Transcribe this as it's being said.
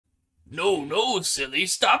No, no, silly,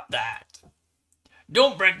 stop that.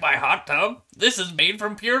 Don't break my hot tub. This is made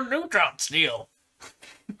from pure neutron steel.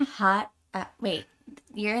 Hot. Wait.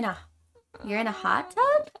 You're in a hot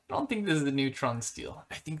tub? I don't think this is the neutron steel.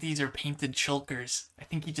 I think these are painted shulkers. I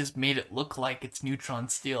think he just made it look like it's neutron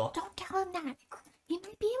steel. Don't tell him that. He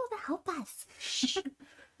might be able to help us. Shh.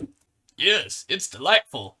 Yes, it's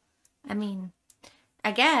delightful. I mean,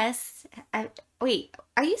 I guess. Wait,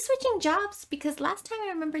 are you switching jobs? Because last time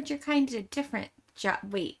I remembered you're kind of different job.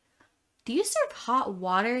 Wait, do you serve hot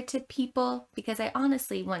water to people? Because I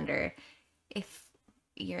honestly wonder if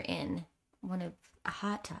you're in one of a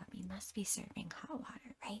hot tub. You must be serving hot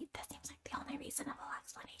water, right? That seems like the only reasonable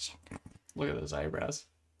explanation. Look at those eyebrows.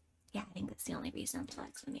 Yeah, I think that's the only reasonable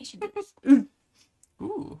explanation.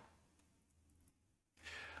 Ooh.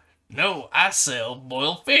 No, I sell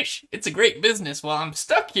boiled fish. It's a great business while I'm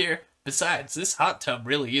stuck here. Besides, this hot tub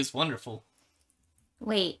really is wonderful.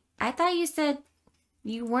 Wait, I thought you said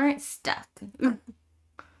you weren't stuck.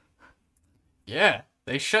 Yeah,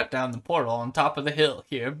 they shut down the portal on top of the hill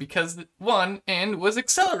here because one end was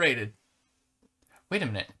accelerated. Wait a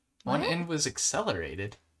minute. One end was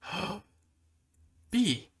accelerated?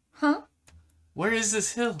 B. Huh? Where is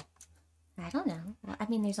this hill? I don't know. Well, I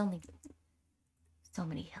mean, there's only so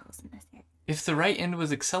many hills in this area. If the right end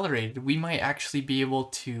was accelerated, we might actually be able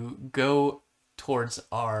to go towards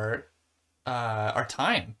our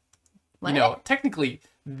time. What? You know, technically,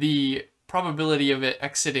 the probability of it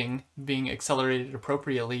being accelerated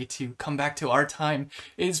appropriately to come back to our time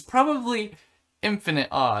is probably infinite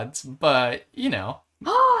odds, but, you know.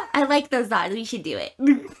 Oh, I like those odds. We should do it.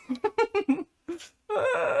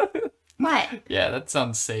 What? Yeah, that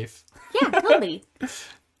sounds safe. Yeah, totally.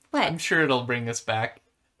 What? I'm sure it'll bring us back.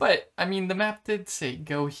 But, I mean, the map did say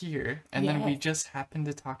go here, and then we just happened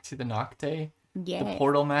to talk to the Nocte, the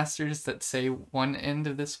portal masters that say one end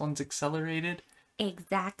of this one's accelerated.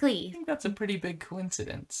 Exactly. I think that's a pretty big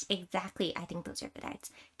coincidence. Exactly. I think those are good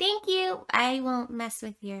odds. Thank you. I won't mess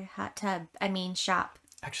with your hot tub. I mean, shop.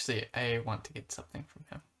 Actually, I want to get something from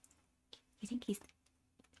him. You think he's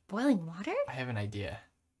boiling water? I have an idea.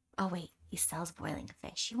 Oh, wait. He sells boiling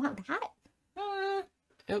fish. You want that?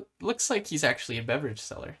 It looks like he's actually a beverage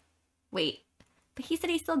seller. Wait. But he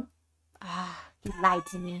said he sold... he lied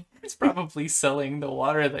to me. He's probably selling the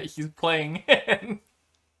water that he's playing in.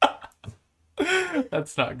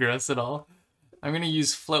 That's not gross at all. I'm going to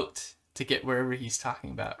use float to get wherever he's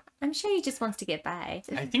talking about. I'm sure he just wants to get by.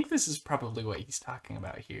 I think this is probably what he's talking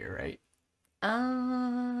about here, right?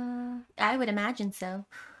 I would imagine so.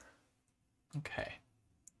 Okay.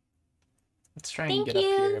 Let's try and get up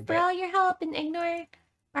here a bit. Thank you for all your help and ignore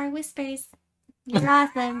our whispers. You're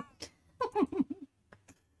awesome.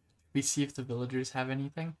 We see if the villagers have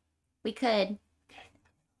anything. We could. Okay.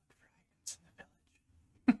 It's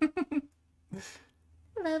in the village.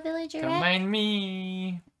 Hello, villager. Don't mind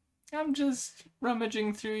me. I'm just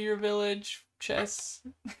rummaging through your village chests.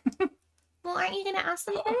 Well, aren't you gonna ask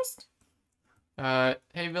them first?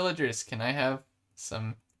 Hey villagers, can I have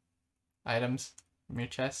some items from your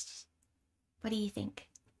chests? What do you think?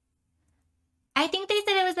 I think they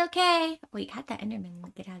said it was okay. Wait, how'd that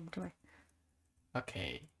Enderman get out of the door?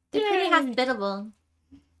 Okay. They're pretty hospitable.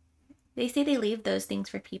 They say they leave those things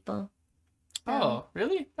for people. Oh,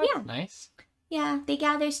 really? That's nice. Yeah, they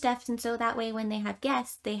gather stuff, and so that way when they have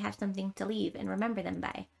guests, they have something to leave and remember them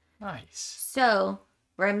by. Nice. So,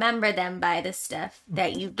 remember them by the stuff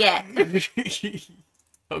that you get.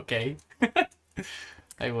 Okay.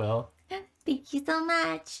 I will. Thank you so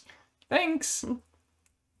much. Thanks.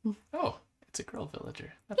 Oh, it's a girl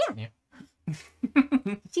villager. That's new.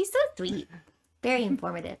 She's so sweet. Very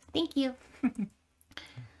informative. Thank you. See,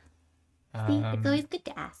 it's always good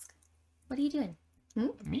to ask. What are you doing?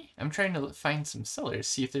 Me? I'm trying to find some sellers,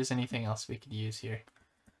 see if there's anything else we could use here.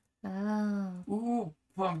 Oh. Ooh,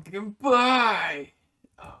 pumpkin pie!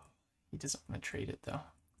 Oh, he doesn't want to trade it, though.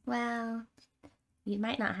 Well, you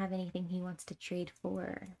might not have anything he wants to trade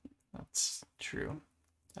for. That's true.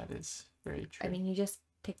 That is very true. I mean, you just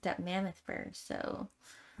picked up mammoth fur, so...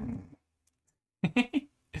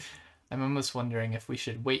 I'm almost wondering if we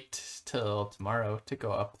should wait till tomorrow to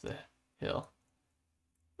go up the hill.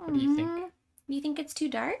 What do you think? You think it's too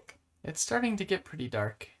dark? It's starting to get pretty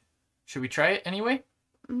dark. Should we try it anyway?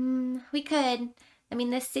 We could. I mean,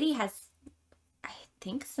 this city has, I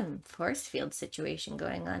think, some force field situation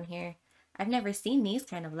going on here. I've never seen these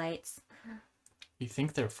kind of lights. You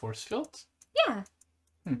think they're force fields? Yeah.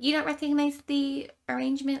 You don't recognize the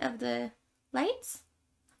arrangement of the lights?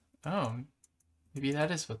 Oh, maybe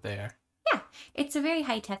that is what they are. Yeah, it's a very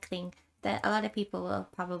high-tech thing that a lot of people will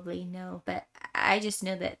probably know, but I just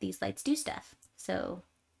know that these lights do stuff, so...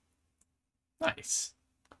 Nice.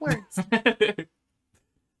 Words.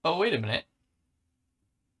 Oh, wait a minute.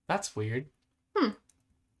 That's weird.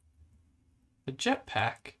 The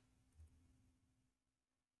jetpack.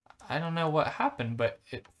 I don't know what happened, but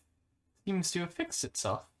it seems to have fixed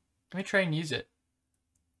itself. Let me try and use it.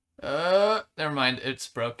 Never mind. It's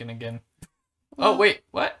broken again. Well, oh, wait.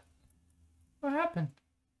 What? What happened?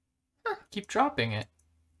 Huh. Keep dropping it.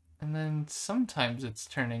 And then sometimes it's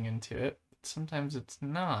turning into it, but sometimes it's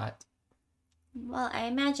not. Well, I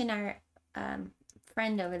imagine our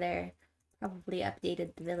friend over there probably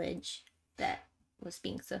updated the village that was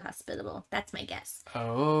being so hospitable. That's my guess.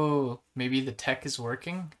 Oh, maybe the tech is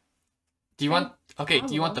working? Do you want... Okay,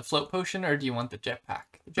 do you want the float potion or do you want the jetpack?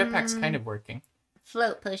 The jetpack's kind of working.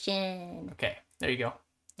 Float potion. Okay, there you go.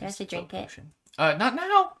 Do I have to drink it? Potion. Not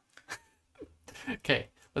now! Okay,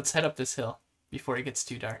 let's head up this hill before it gets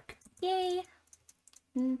too dark. Yay!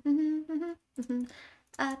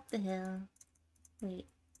 Up the hill. Wait.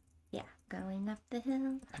 Yeah, going up the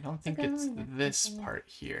hill. I don't think it's this part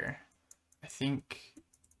here. I think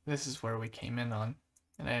this is where we came in on.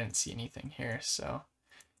 And I didn't see anything here, so...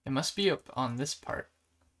 It must be up on this part.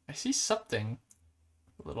 I see something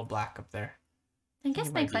a little black up there. I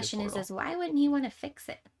guess my question is why wouldn't he want to fix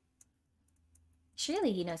it?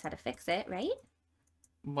 Surely he knows how to fix it, right?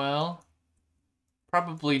 Well,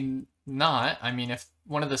 probably not. I mean, if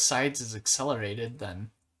one of the sides is accelerated, then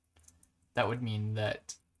that would mean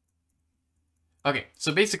that... Okay,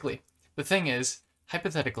 so basically, the thing is,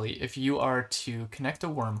 hypothetically, if you are to connect a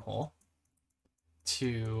wormhole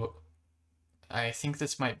to... I think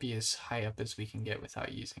this might be as high up as we can get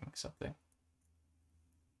without using something.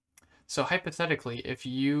 So hypothetically, if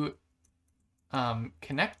you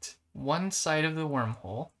connect one side of the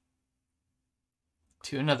wormhole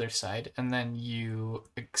to another side, and then you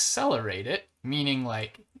accelerate it, meaning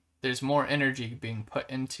like there's more energy being put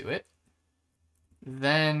into it,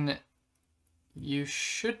 then you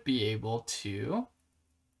should be able to...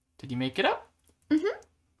 Did you make it up? Mm-hmm.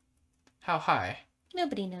 How high?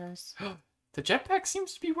 Nobody knows. The jetpack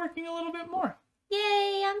seems to be working a little bit more.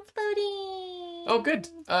 Yay, I'm floating. Oh, good.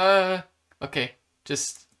 Okay.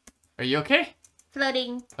 Just, are you okay?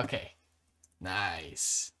 Floating. Okay.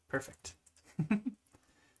 Nice. Perfect.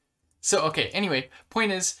 So, okay, anyway,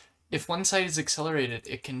 point is, if one side is accelerated,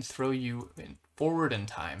 it can throw you forward in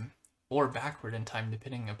time or backward in time,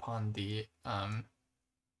 depending upon the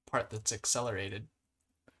part that's accelerated.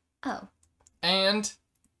 Oh. And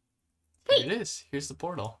here it is. Here's the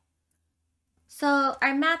portal. So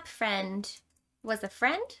our map friend was a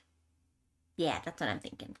friend? Yeah, that's what I'm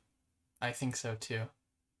thinking. I think so too.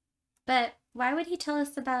 But why would he tell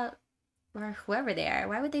us about, or whoever they are,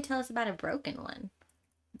 why would they tell us about a broken one?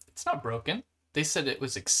 It's not broken. They said it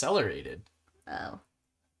was accelerated. Oh.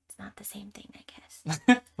 It's not the same thing, I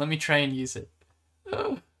guess. Let me try and use it.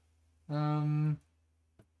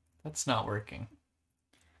 That's not working.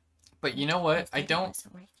 But you know what? I don't... It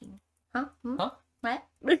wasn't working. Huh? Huh? What?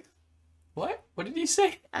 What? What did you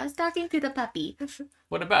say? I was talking to the puppy.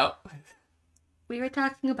 What about? We were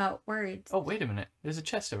talking about words. Oh, wait a minute. There's a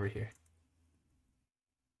chest over here.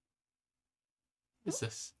 What is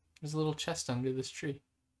this? There's a little chest under this tree.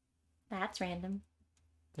 That's random.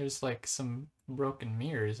 There's like some broken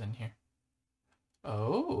mirrors in here.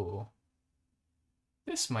 Oh.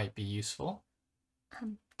 This might be useful.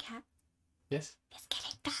 Cat? Yes? It's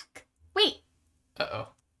getting dark. Wait. Uh-oh.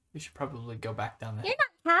 We should probably go back down there. You're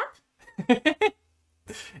not Cap?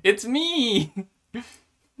 It's me!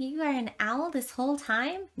 You are an owl this whole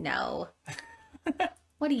time? No.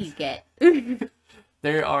 What do you get?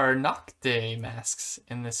 There are Nocte masks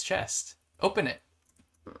in this chest. Open it.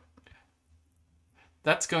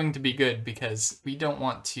 That's going to be good because we don't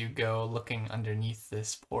want to go looking underneath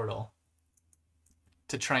this portal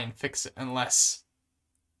to try and fix it unless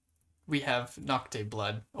we have Nocte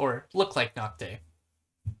blood or look like Nocte.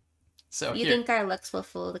 So you think our looks will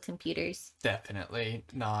fool the computers? Definitely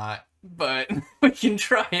not, but we can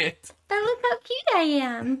try it. But look how cute I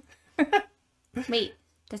am. Wait,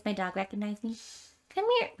 does my dog recognize me? Come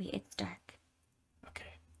here. Wait, it's dark.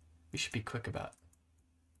 Okay, we should be quick about it.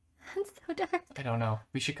 It's so dark. I don't know.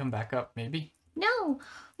 We should come back up, maybe? No,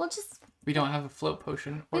 we'll just... We don't have a float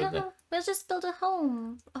potion. Or We'll just build a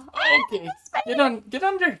home. Oh, okay, get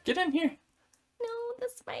under, get in here. No, the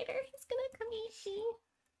spider, he's gonna come eat me.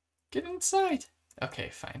 Get inside. Okay,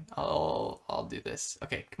 fine. I'll do this.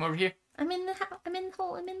 Okay, come over here. I'm in the hole. I'm in the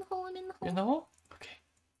hole. You're in the hole? Okay.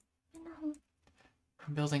 In the hole.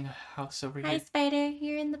 I'm building a house over here. Hi, spider.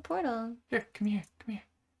 You're in the portal. Here, come here. Come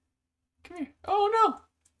here. Oh, no.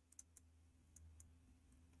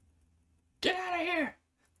 Get out of here.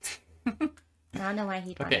 I don't know why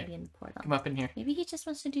he'd want Okay. to be in the portal. Come up in here. Maybe he just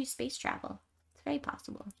wants to do space travel. It's very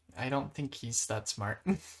possible. I don't think he's that smart.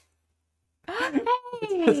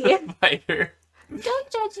 Hey! Spider.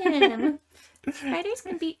 Don't judge him. Spiders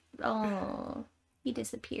can be... Oh, he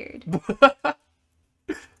disappeared.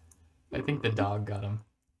 I think the dog got him.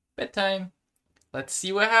 Bedtime. Let's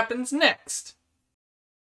see what happens next.